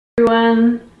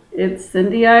everyone. It's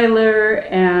Cindy Eiler,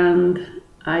 and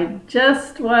I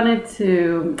just wanted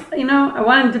to, I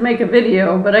wanted to make a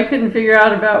video, but I couldn't figure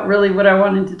out about really what I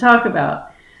wanted to talk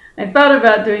about. I thought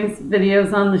about doing some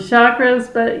videos on the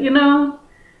chakras, but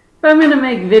if I'm going to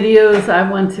make videos, I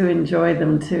want to enjoy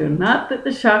them too. Not that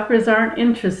the chakras aren't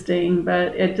interesting,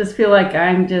 but it just feels like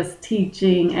I'm just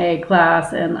teaching a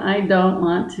class, and I don't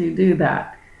want to do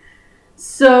that.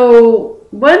 So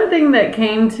one thing that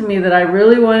came to me that I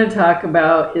really want to talk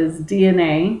about is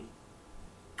DNA.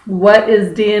 What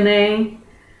is DNA?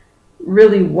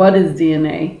 Really, what is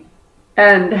DNA?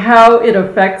 And how it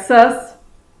affects us,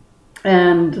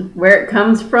 and where it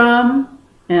comes from,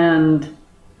 and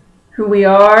who we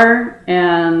are,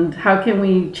 and how can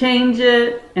we change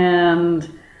it, and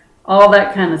all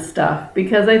that kind of stuff.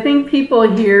 Because I think people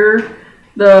hear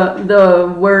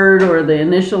the word or the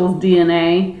initials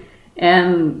DNA,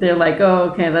 and they're like, oh,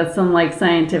 okay, that's some like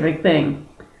scientific thing.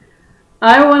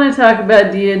 I want to talk about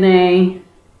DNA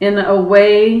in a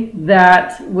way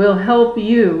that will help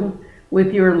you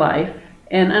with your life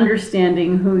and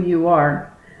understanding who you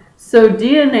are. So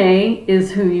DNA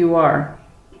is who you are.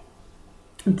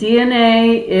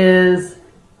 DNA is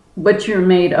what you're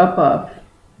made up of.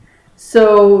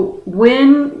 So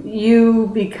when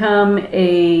you become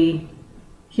a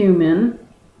human,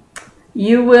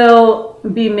 you will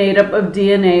be made up of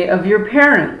DNA of your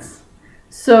parents.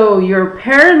 So your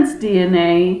parents'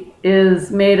 DNA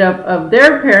is made up of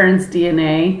their parents'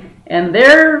 DNA and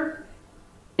their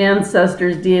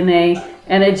ancestors' DNA,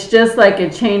 and it's just like a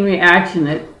chain reaction.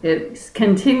 It's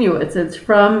continuous. It's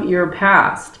from your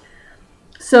past.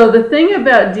 So the thing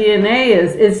about DNA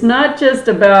is it's not just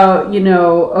about,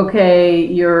 okay,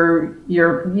 you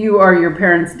are your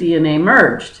parents' DNA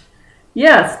merged.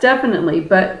 Yes, definitely,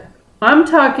 but I'm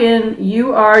talking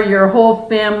you are your whole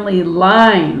family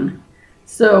line.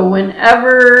 So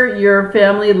whenever your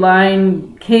family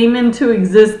line came into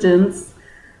existence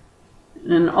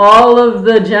and all of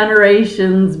the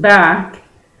generations back,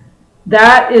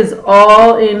 that is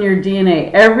all in your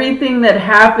DNA. Everything that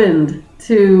happened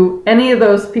to any of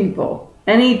those people,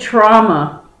 any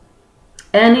trauma,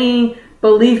 any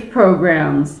belief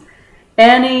programs,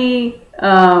 any,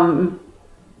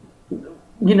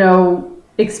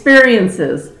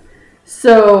 experiences.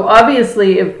 So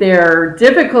obviously if they're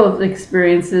difficult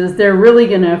experiences, they're really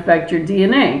going to affect your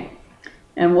DNA.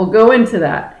 And we'll go into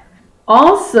that.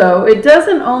 Also, it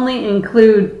doesn't only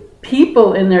include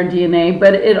people in their DNA,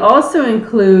 but it also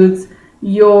includes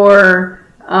your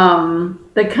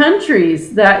the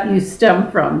countries that you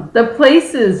stem from, the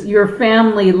places your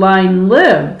family line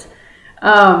lived,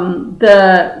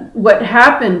 what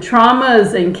happened,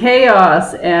 traumas and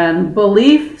chaos and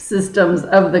belief systems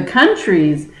of the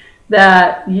countries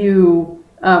that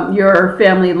your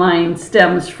family line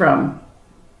stems from,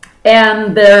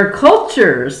 and their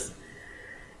cultures.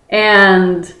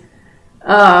 And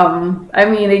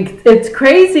it's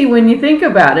crazy when you think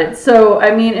about it. So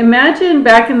imagine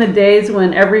back in the days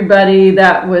when everybody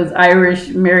that was Irish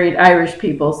married Irish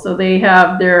people, so they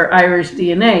have their Irish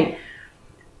DNA.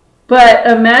 But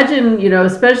imagine,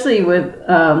 especially with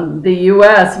the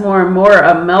U.S., more and more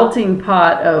a melting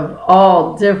pot of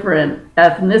all different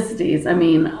ethnicities.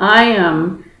 I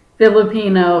am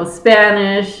Filipino,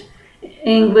 Spanish,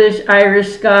 English,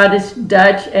 Irish, Scottish,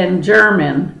 Dutch, and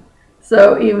German.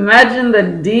 So imagine the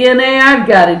DNA I've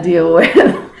got to deal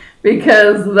with,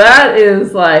 because that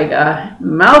is like a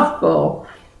mouthful.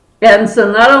 And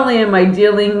so not only am I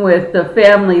dealing with the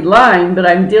family line, but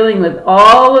I'm dealing with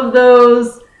all of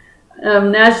those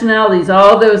nationalities,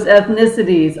 all those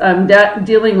ethnicities. I'm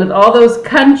dealing with all those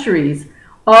countries,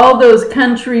 all those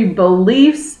country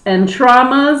beliefs and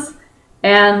traumas,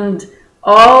 and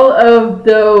all of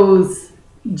those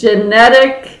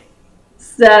genetics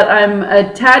that I'm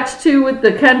attached to with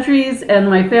the countries and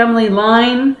my family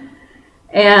line.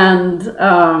 And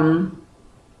so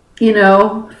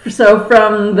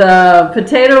from the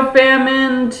potato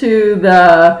famine to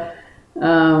the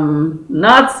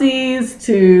Nazis,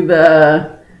 to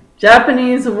the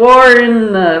Japanese war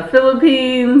in the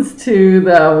Philippines, to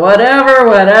the whatever.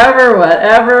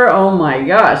 Oh my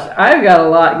gosh, I've got a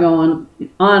lot going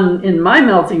on in my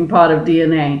melting pot of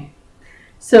DNA.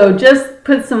 So just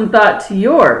put some thought to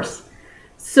yours.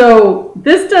 So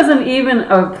this doesn't even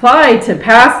apply to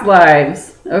past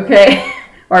lives, okay?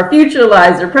 Or future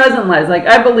lives or present lives. Like,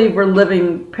 I believe we're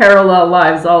living parallel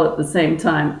lives all at the same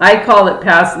time. I call it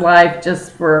past life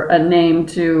just for a name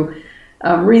to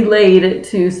relate it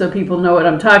to, so people know what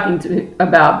I'm talking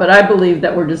about. But I believe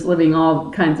that we're just living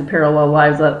all kinds of parallel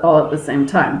lives all at the same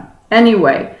time.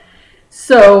 Anyway,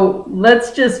 so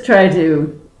let's just try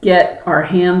to get our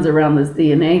hands around this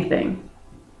DNA thing.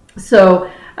 So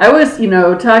I was,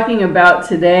 talking about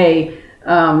today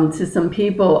to some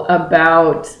people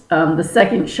about the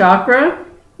second chakra,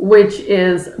 which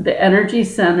is the energy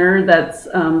center that's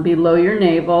below your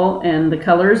navel, and the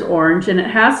color is orange, and it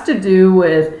has to do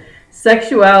with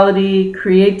sexuality,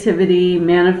 creativity,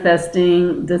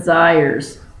 manifesting,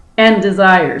 desires.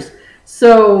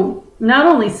 So not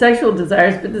only sexual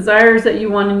desires, but desires that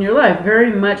you want in your life,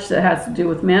 very much that has to do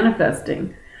with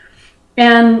manifesting.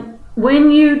 And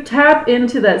when you tap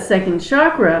into that second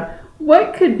chakra,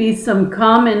 what could be some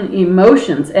common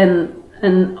emotions?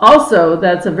 And also,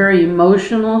 that's a very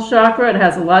emotional chakra. It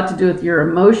has a lot to do with your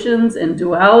emotions and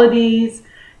dualities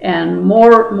and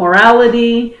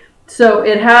morality. So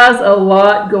it has a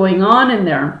lot going on in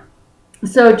there.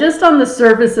 So just on the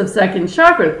surface of second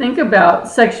chakra, think about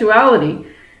sexuality.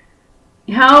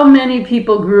 How many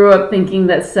people grew up thinking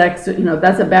that sex,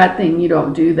 that's a bad thing, you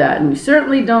don't do that. And you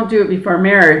certainly don't do it before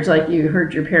marriage, like you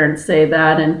heard your parents say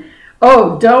that. And,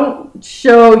 oh, don't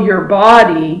show your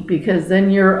body because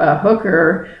then you're a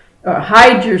hooker, or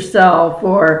hide yourself,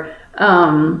 or,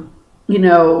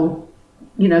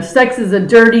 sex is a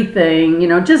dirty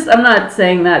thing. I'm not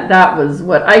saying that was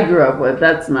what I grew up with.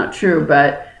 That's not true,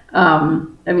 but,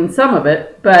 some of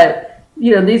it. But,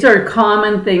 these are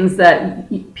common things that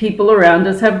people around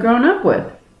us have grown up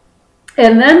with.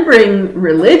 And then bring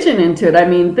religion into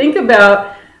it. Think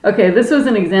about, okay, this was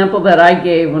an example that I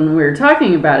gave when we were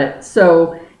talking about it.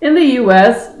 So in the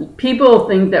US, people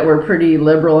think that we're pretty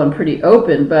liberal and pretty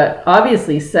open, but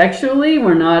obviously sexually,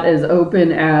 we're not as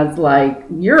open as like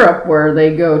Europe, where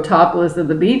they go topless at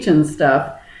the beach and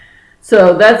stuff.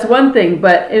 So that's one thing.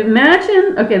 But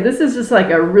imagine, okay, this is just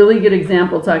like a really good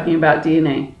example talking about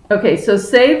DNA. Okay, so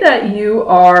say that you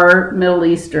are Middle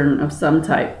Eastern of some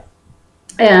type.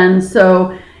 And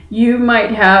so you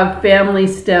might have family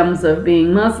stems of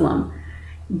being Muslim.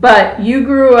 But you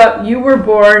grew up, you were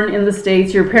born in the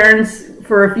States, your parents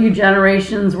for a few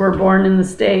generations were born in the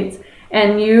States,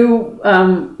 and you,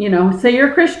 say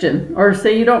you're Christian, or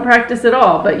say you don't practice at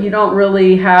all, but you don't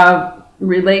really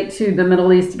relate to the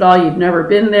Middle East at all. You've never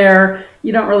been there.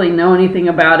 You don't really know anything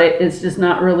about it. It's just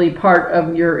not really part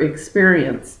of your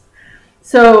experience.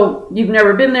 So you've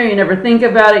never been there. You never think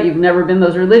about it. You've never been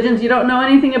those religions. You don't know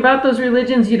anything about those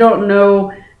religions. You don't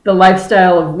know the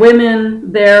lifestyle of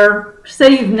women there.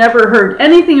 Say you've never heard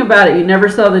anything about it. You never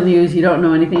saw the news. You don't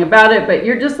know anything about it, but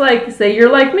you're just like, say you're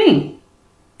like me.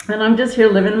 And I'm just here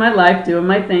living my life, doing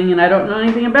my thing, and I don't know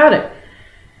anything about it.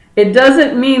 It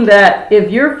doesn't mean that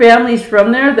if your family's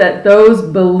from there, that those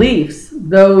beliefs,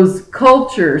 those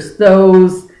cultures,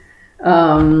 those,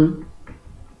 the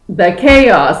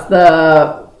chaos,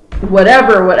 the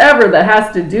whatever that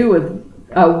has to do with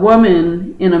a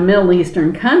woman in a Middle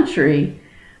Eastern country,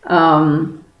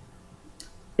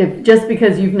 if just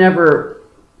because you've never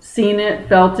seen it,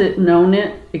 felt it, known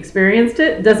it, experienced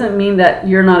it, doesn't mean that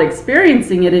you're not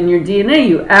experiencing it in your DNA.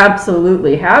 You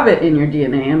absolutely have it in your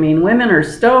DNA. Women are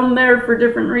stoned there for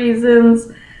different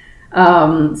reasons.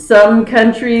 Some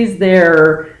countries,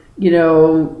 they're,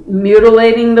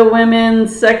 mutilating the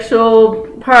women's sexual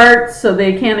parts so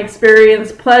they can't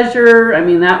experience pleasure.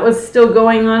 That was still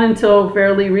going on until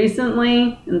fairly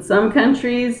recently in some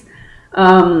countries.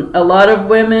 A lot of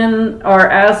women are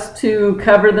asked to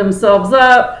cover themselves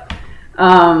up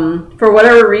for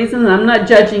whatever reason. I'm not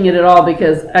judging it at all,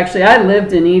 because actually I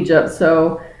lived in Egypt,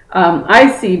 so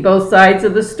I see both sides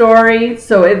of the story.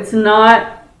 So it's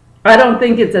not, I don't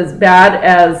think it's as bad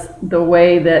as the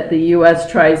way that the US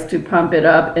tries to pump it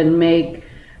up and make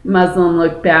Muslim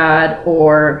look bad,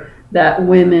 or that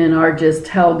women are just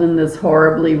held in this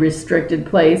horribly restricted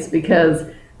place,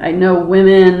 because I know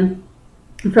women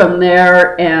from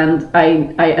there, and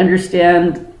I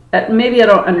understand, maybe I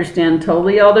don't understand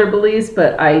totally all their beliefs,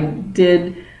 but I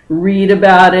did read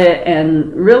about it,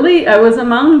 and really I was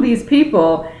among these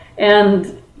people,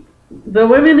 and the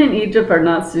women in Egypt are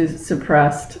not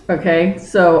suppressed, okay?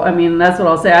 So, that's what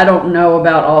I'll say. I don't know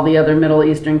about all the other Middle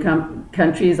Eastern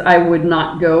countries. I would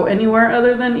not go anywhere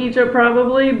other than Egypt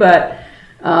probably, but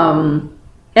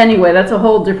anyway, that's a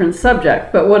whole different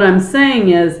subject. But what I'm saying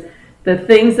is, the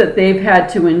things that they've had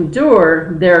to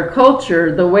endure, their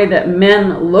culture, the way that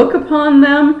men look upon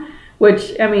them,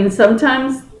 which,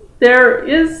 sometimes there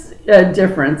is a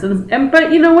difference.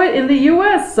 But you know what? In the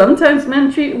US, sometimes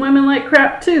men treat women like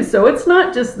crap too. So it's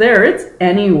not just there, it's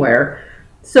anywhere.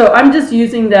 So I'm just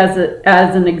using that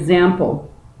as an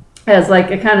example, as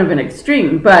like a kind of an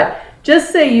extreme. But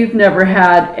just say you've never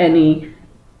had any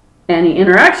any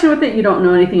interaction with it. You don't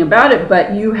know anything about it,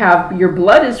 but you have, your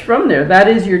blood is from there. That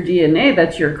is your DNA.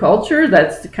 That's your culture.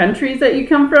 That's the countries that you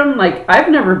come from. Like, I've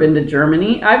never been to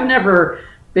Germany. I've never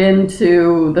been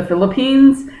to the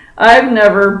Philippines. I've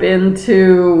never been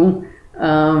to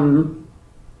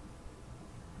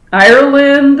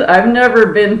Ireland. I've never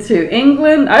been to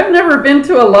England. I've never been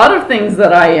to a lot of things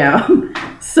that I am.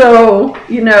 So,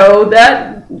 you know,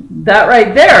 that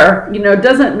right there, you know,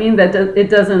 doesn't mean that it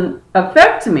doesn't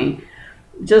affect me.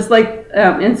 Just like,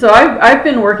 and so I've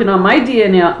been working on my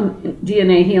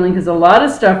DNA healing, because a lot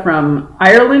of stuff from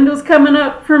Ireland was coming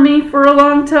up for me for a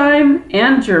long time,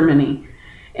 and Germany.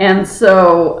 And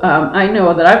so I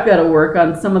know that I've got to work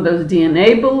on some of those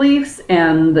DNA beliefs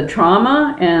and the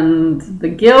trauma and the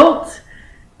guilt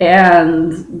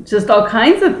and just all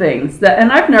kinds of things that,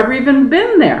 and I've never even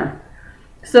been there.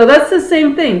 So that's the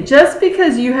same thing. Just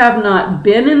because you have not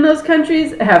been in those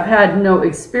countries, have had no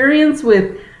experience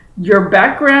with your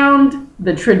background,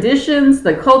 the traditions,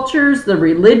 the cultures, the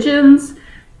religions,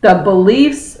 the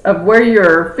beliefs of where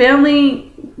your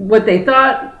family, what they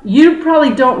thought, you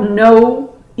probably don't know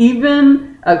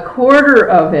even a quarter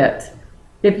of it.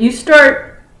 If you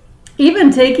start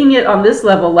even taking it on this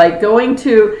level, like going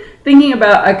to thinking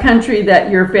about a country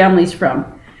that your family's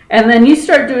from, and then you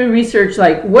start doing research,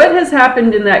 like what has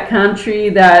happened in that country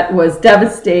that was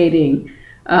devastating,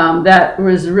 that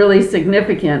was really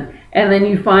significant. And then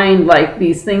you find like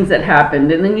these things that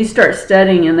happened, and then you start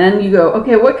studying, and then you go,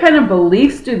 okay, what kind of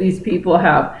beliefs do these people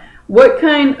have? What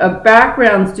kind of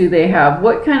backgrounds do they have?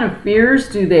 What kind of fears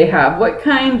do they have? What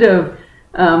kind of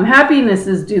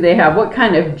happinesses do they have? What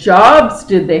kind of jobs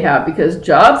did they have? Because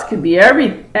jobs could be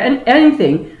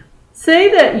anything.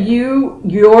 Say that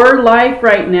your life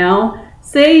right now,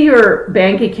 say your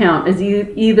bank account is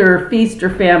either feast or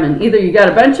famine. Either you got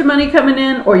a bunch of money coming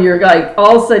in, or you're like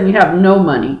all of a sudden you have no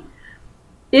money.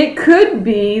 It could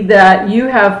be that you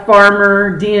have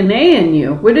farmer DNA in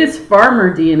you. What is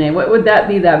farmer DNA? What would that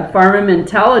be? That farmer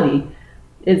mentality.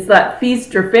 It's that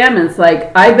feast or famine. It's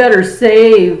like, I better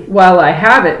save while I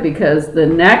have it, because the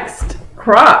next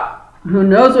crop, who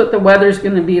knows what the weather's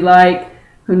going to be like,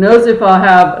 who knows if I'll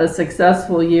have a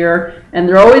successful year. And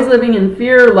they're always living in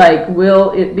fear, like,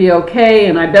 will it be okay?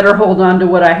 And I better hold on to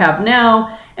what I have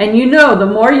now. And you know, the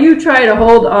more you try to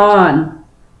hold on,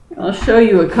 I'll show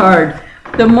you a card.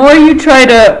 The more you try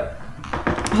to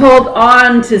hold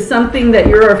on to something that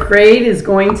you're afraid is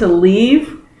going to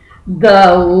leave,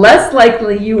 the less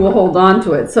likely you will hold on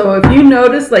to it. So if you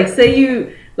notice, like say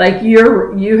you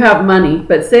have money,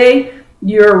 but say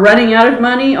you're running out of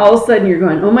money, all of a sudden you're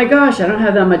going, oh my gosh, I don't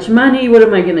have that much money. What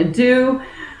am I going to do?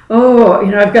 Oh,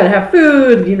 you know, I've got to have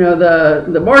food. You know,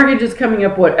 the mortgage is coming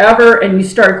up, whatever. And you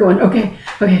start going, okay,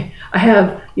 I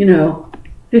have, you know,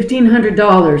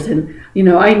 $1,500, and you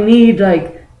know, I need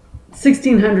like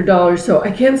 $1,600, so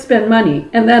I can't spend money.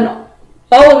 And then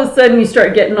all of a sudden you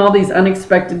start getting all these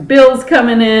unexpected bills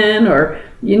coming in, or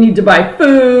you need to buy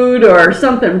food, or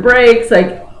something breaks.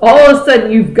 Like all of a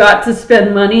sudden you've got to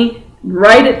spend money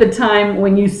right at the time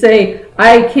when you say,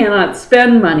 I cannot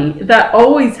spend money. That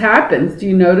always happens. Do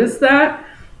you notice that?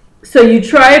 So you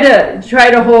try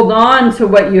to hold on to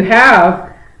what you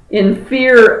have in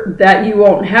fear that you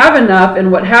won't have enough, and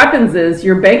what happens is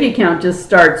your bank account just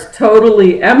starts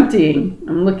totally emptying.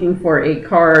 I'm looking for a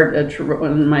card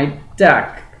in my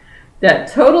deck that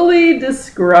totally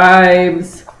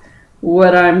describes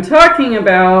what I'm talking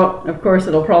about. Of course,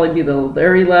 it'll probably be the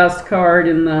very last card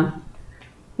in the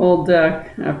whole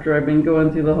deck after I've been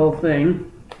going through the whole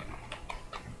thing.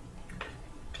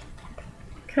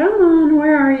 Come on,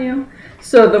 where are you?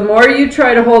 So the more you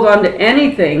try to hold on to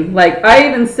anything, like I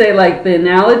even say, like the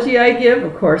analogy I give,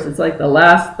 of course, it's like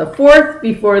the fourth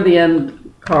before the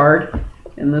end card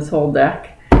in this whole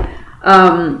deck.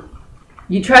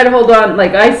 You try to hold on,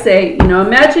 like I say, you know,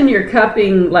 imagine you're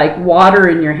cupping like water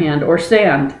in your hand or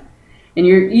sand, and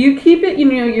you keep it, you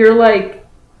know, you're like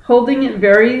holding it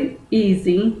very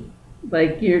easy,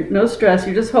 like you're no stress,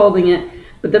 you're just holding it.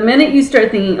 But the minute you start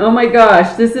thinking, oh my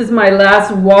gosh, this is my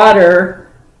last water,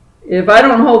 if I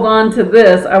don't hold on to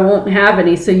this, I won't have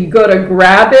any. So you go to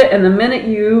grab it, and the minute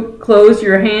you close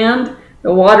your hand,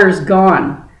 the water's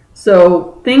gone.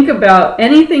 So think about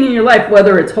anything in your life,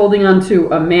 whether it's holding on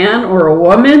to a man or a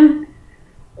woman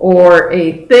or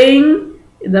a thing.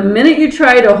 The minute you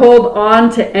try to hold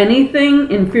on to anything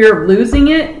in fear of losing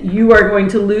it, you are going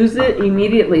to lose it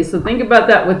immediately. So think about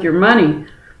that with your money.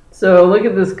 So look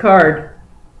at this card.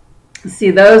 See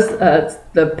those,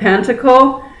 the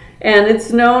pentacle, and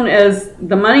it's known as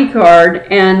the money card.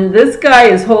 And this guy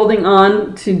is holding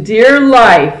on to dear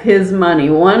life his money,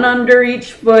 one under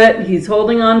each foot. He's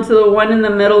holding on to the one in the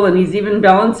middle, and he's even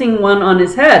balancing one on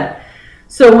his head.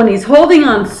 So when he's holding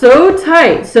on so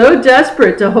tight, so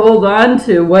desperate to hold on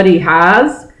to what he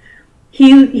has,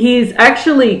 he's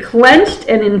actually clenched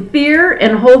and in fear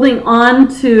and holding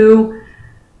on to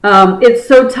it's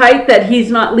so tight that he's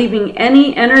not leaving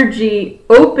any energy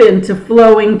open to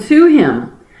flowing to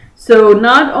him. So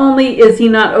not only is he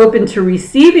not open to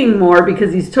receiving more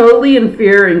because he's totally in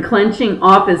fear and clenching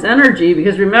off his energy,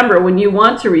 because remember, when you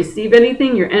want to receive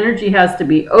anything, your energy has to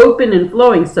be open and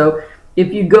flowing. So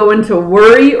if you go into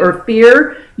worry or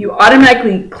fear, you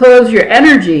automatically close your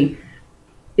energy.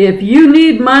 If you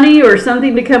need money or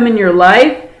something to come in your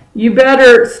life, you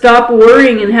better stop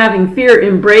worrying and having fear.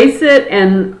 Embrace it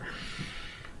and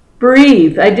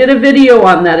breathe. I did a video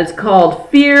on that. It's called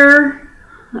Fear.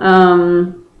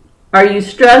 Are you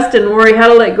stressed and worried? How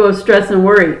to let go of stress and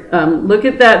worry. Look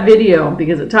at that video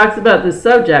because it talks about this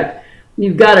subject.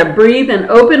 You've got to breathe and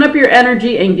open up your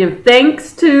energy and give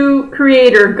thanks to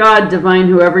Creator, God, Divine,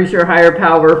 whoever's your higher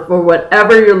power, for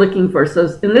whatever you're looking for.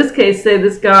 So in this case, say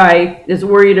this guy is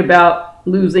worried about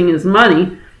losing his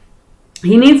money.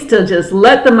 He needs to just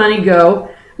let the money go.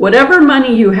 Whatever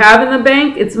money you have in the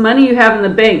bank, it's money you have in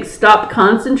the bank. Stop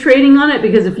concentrating on it,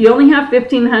 because if you only have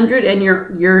 $1,500 and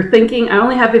you're thinking, I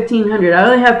only have $1,500, I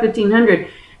only have $1,500,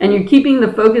 and you're keeping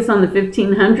the focus on the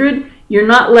 $1,500, you're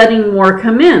not letting more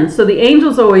come in. So the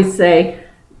angels always say,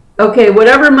 okay,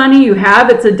 whatever money you have,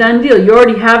 it's a done deal. You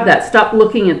already have that. Stop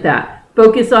looking at that.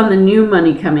 Focus on the new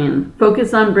money coming in.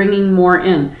 Focus on bringing more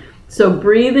in. So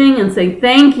breathing and saying,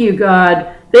 thank you,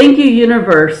 God. Thank you,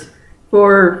 universe,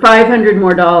 for $500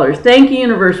 more. Thank you,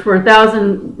 universe, for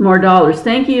 $1,000 more.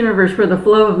 Thank you, universe, for the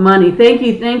flow of money. Thank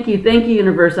you, thank you, thank you,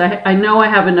 universe. I know I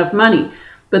have enough money.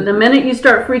 But the minute you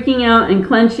start freaking out and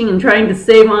clenching and trying to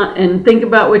save on and think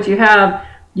about what you have,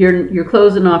 you're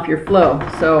closing off your flow.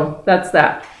 So that's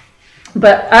that.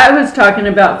 But I was talking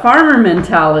about farmer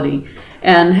mentality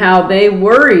and how they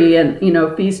worry and, you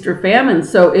know, feast or famine.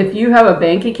 So if you have a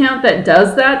bank account that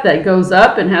does that, that goes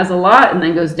up and has a lot and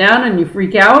then goes down and you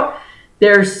freak out,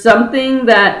 there's something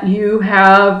that you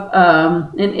have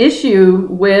an issue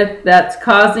with that's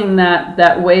causing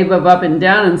that wave of up and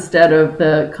down instead of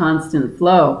the constant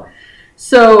flow.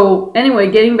 So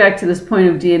anyway, getting back to this point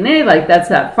of DNA, like that's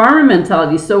that farmer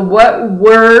mentality. So what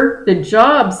were the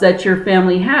jobs that your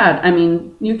family had? I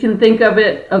mean, you can think of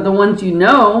it, of the ones you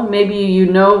know. Maybe you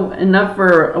know enough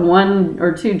for 1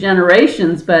 or 2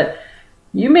 generations, but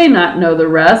you may not know the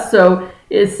rest. So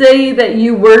say that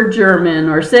you were German,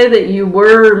 or say that you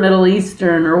were Middle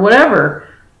Eastern, or whatever.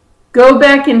 Go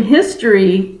back in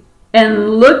history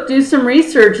and do some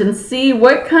research and see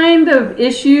what kind of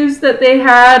issues that they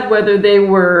had, whether they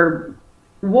were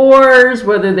wars,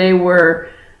 whether they were,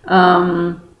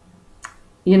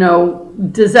 you know,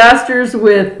 disasters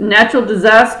with natural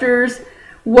disasters,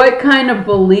 what kind of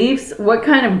beliefs, what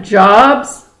kind of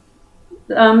jobs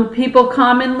people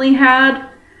commonly had.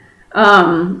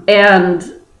 And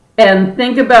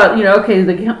think about, you know, okay,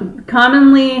 they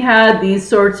commonly had these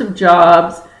sorts of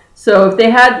jobs. So if they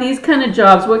had these kind of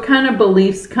jobs, what kind of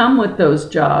beliefs come with those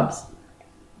jobs?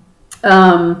 You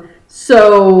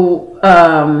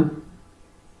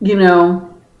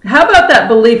know, how about that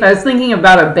belief? I was thinking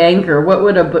about a banker. What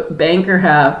would a banker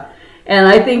have? And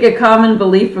I think a common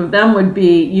belief of them would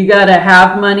be, you got to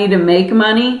have money to make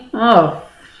money. Oh,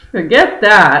 forget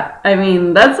that. I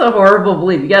mean, that's a horrible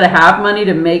belief. You got to have money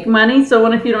to make money. So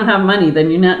what if you don't have money?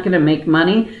 Then you're not going to make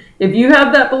money. If you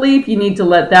have that belief, you need to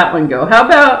let that one go. How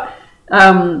about,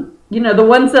 you know, the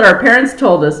ones that our parents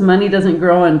told us, money doesn't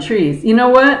grow on trees. You know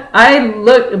what?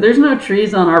 There's no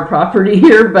trees on our property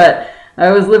here, but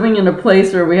I was living in a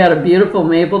place where we had a beautiful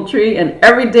maple tree, and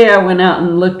every day I went out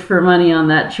and looked for money on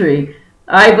that tree.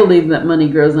 I believe that money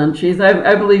grows on trees.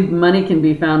 I believe money can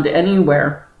be found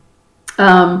anywhere.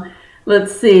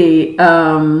 Let's see.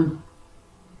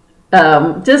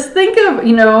 Just think of,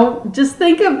 you know, just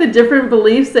think of the different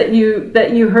beliefs that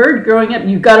you heard growing up.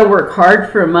 You got to work hard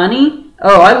for money.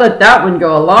 Oh, I let that one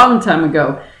go a long time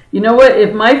ago. You know what?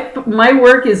 If my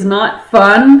work is not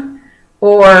fun,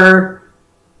 or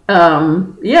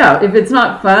yeah, if it's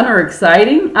not fun or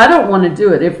exciting, I don't want to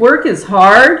do it. If work is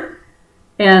hard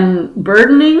and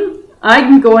burdening,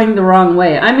 I'm going the wrong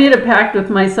way. I made a pact with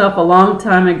myself a long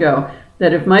time ago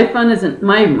that if my fun isn't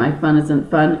my fun isn't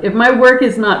fun, if my work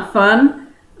is not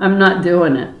fun, I'm not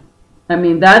doing it. I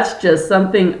mean, that's just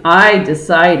something I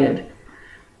decided.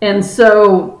 And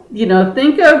so, you know,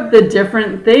 think of the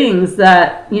different things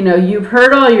that, you know, you've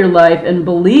heard all your life and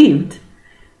believed.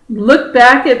 look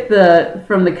back at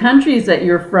from the countries that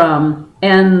you're from,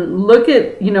 and look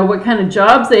at, you know, what kind of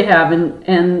jobs they have,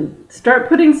 and start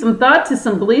putting some thought to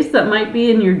some beliefs that might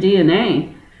be in your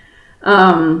DNA.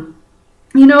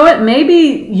 You know what?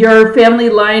 Maybe your family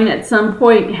line at some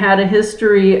point had a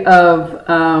history of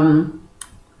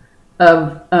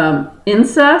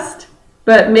incest,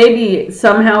 but maybe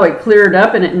somehow it cleared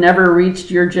up and it never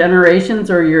reached your generations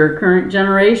or your current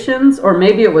generations, or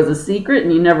maybe it was a secret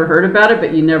and you never heard about it,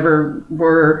 but you never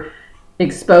were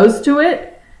exposed to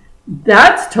it.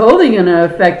 That's totally going to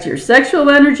affect your sexual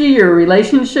energy, your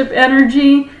relationship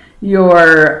energy,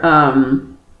 your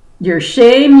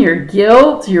shame, your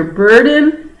guilt, your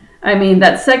burden. I mean,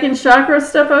 that second chakra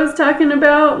stuff I was talking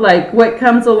about, like what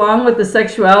comes along with the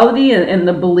sexuality and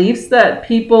the beliefs that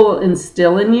people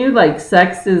instill in you, like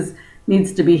sex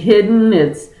needs to be hidden.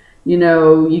 It's, you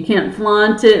know, you can't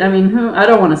flaunt it. I mean, I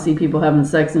don't want to see people having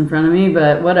sex in front of me,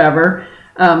 but whatever.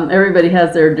 Everybody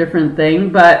has their different thing,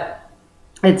 but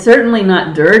it's certainly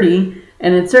not dirty,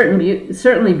 and it's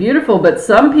certainly beautiful. But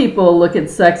some people look at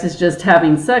sex as just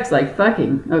having sex, like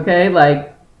fucking, okay?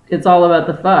 Like, it's all about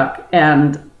the fuck.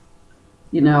 And,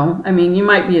 you know, I mean, you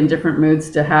might be in different moods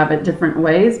to have it different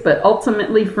ways, but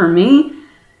ultimately for me,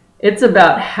 it's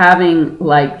about having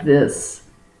like this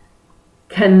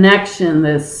connection,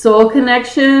 this soul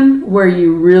connection, where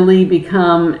you really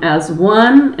become as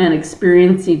one and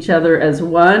experience each other as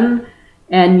one,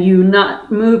 and you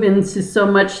not move into so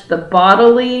much the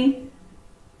bodily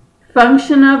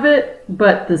function of it,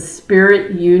 but the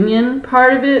spirit union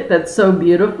part of it that's so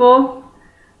beautiful.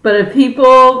 But if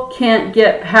people can't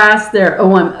get past their,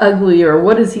 oh, I'm ugly, or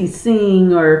what is he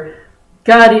seeing, or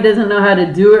God, he doesn't know how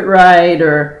to do it right,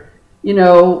 or, you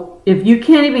know, if you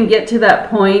can't even get to that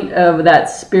point of that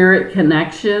spirit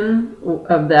connection,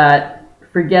 of that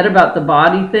forget about the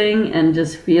body thing and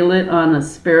just feel it on a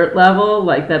spirit level,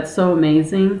 like that's so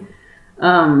amazing,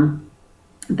 then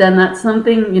that's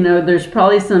something, you know, there's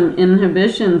probably some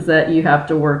inhibitions that you have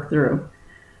to work through.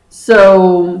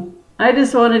 So I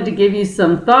just wanted to give you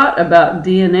some thought about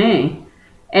DNA.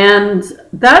 And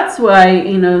that's why,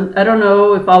 you know, I don't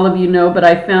know if all of you know, but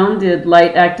I founded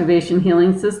Light Activation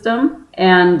Healing System,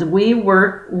 and we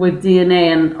work with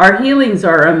DNA, and our healings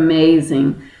are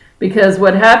amazing, because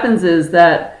what happens is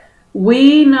that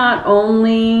we not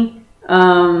only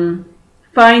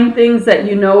find things that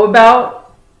you know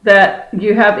about that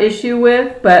you have issue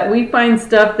with, but we find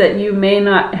stuff that you may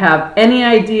not have any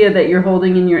idea that you're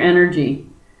holding in your energy.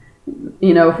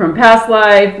 You know, from past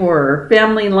life or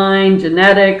family line,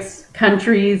 genetics,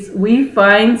 countries, we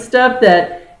find stuff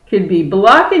that could be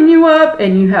blocking you up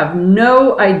and you have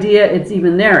no idea it's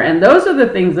even there. And those are the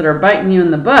things that are biting you in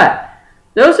the butt.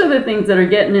 Those are the things that are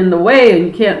getting in the way, and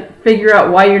you can't figure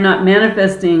out why you're not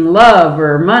manifesting love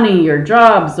or money or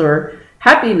jobs or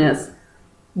happiness.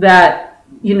 That,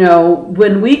 you know,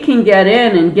 when we can get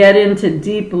in and get into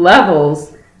deep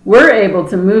levels, we're able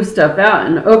to move stuff out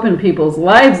and open people's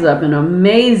lives up in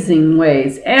amazing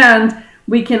ways. And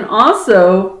we can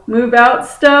also move out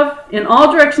stuff in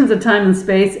all directions of time and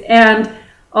space, and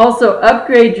also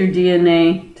upgrade your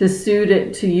DNA to suit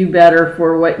it to you better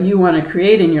for what you want to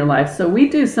create in your life. So we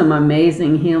do some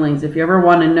amazing healings. If you ever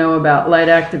want to know about light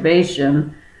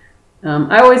activation,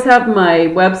 I always have my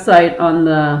website on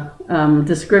the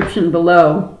description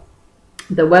below,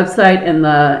 the website and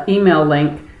the email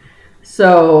link.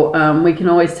 So we can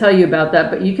always tell you about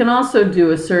that. But you can also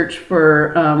do a search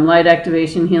for Light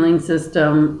Activation Healing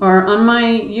System, or on my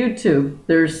YouTube,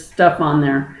 there's stuff on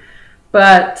there.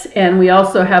 And we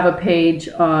also have a page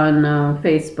on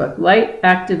Facebook, Light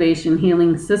Activation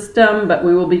Healing System, but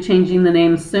we will be changing the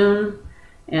name soon,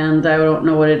 and I don't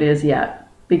know what it is yet,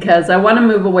 because I want to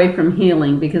move away from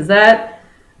healing, because that,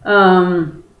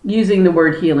 using the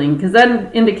word healing, because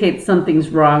that indicates something's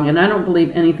wrong, and I don't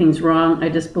believe anything's wrong. I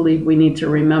just believe we need to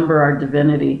remember our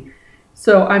divinity.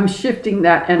 So I'm shifting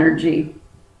that energy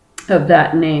of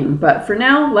that name. But for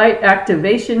now, Light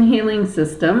Activation Healing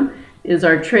System is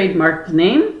our trademarked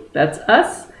name. That's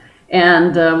us.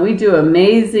 And we do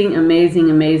amazing, amazing,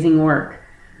 amazing work.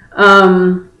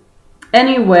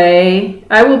 Anyway,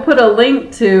 I will put a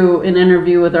link to an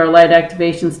interview with our light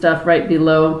activation stuff right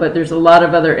below, but there's a lot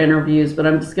of other interviews, but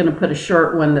I'm just going to put a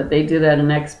short one that they did at an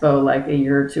expo like a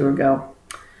year or two ago.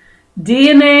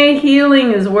 DNA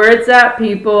healing is where it's at,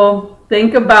 people.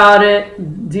 Think about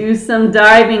it. Do some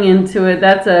diving into it.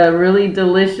 That's a really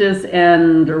delicious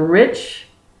and rich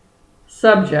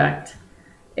subject,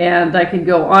 and I could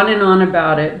go on and on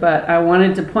about it, but I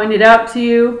wanted to point it out to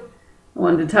you. I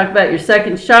wanted to talk about your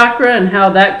second chakra and how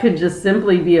that could just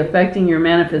simply be affecting your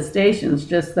manifestations,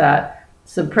 just that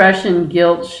suppression,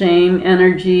 guilt, shame,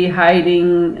 energy,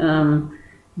 hiding,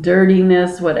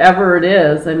 dirtiness, whatever it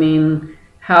is. I mean,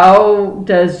 how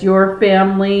does your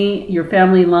family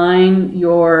line,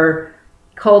 your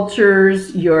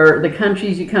cultures, the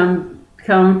countries you come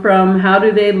from, how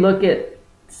do they look at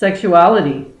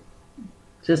sexuality?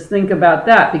 Just think about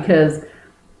that, because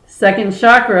second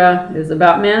chakra is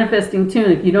about manifesting too.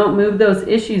 If you don't move those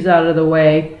issues out of the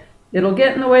way, it'll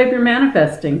get in the way of your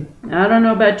manifesting. I don't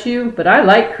know about you, but I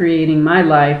like creating my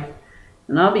life.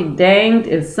 And I'll be danged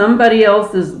if somebody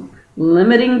else's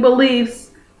limiting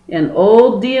beliefs and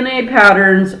old DNA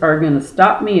patterns are going to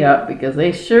stop me up, because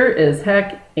they sure as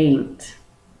heck ain't.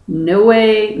 No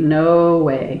way, no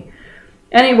way.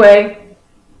 Anyway,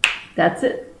 that's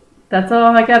it. That's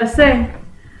all I got to say.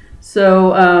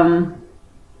 So,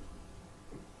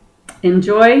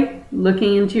 enjoy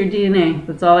looking into your DNA.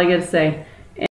 That's all I got to say.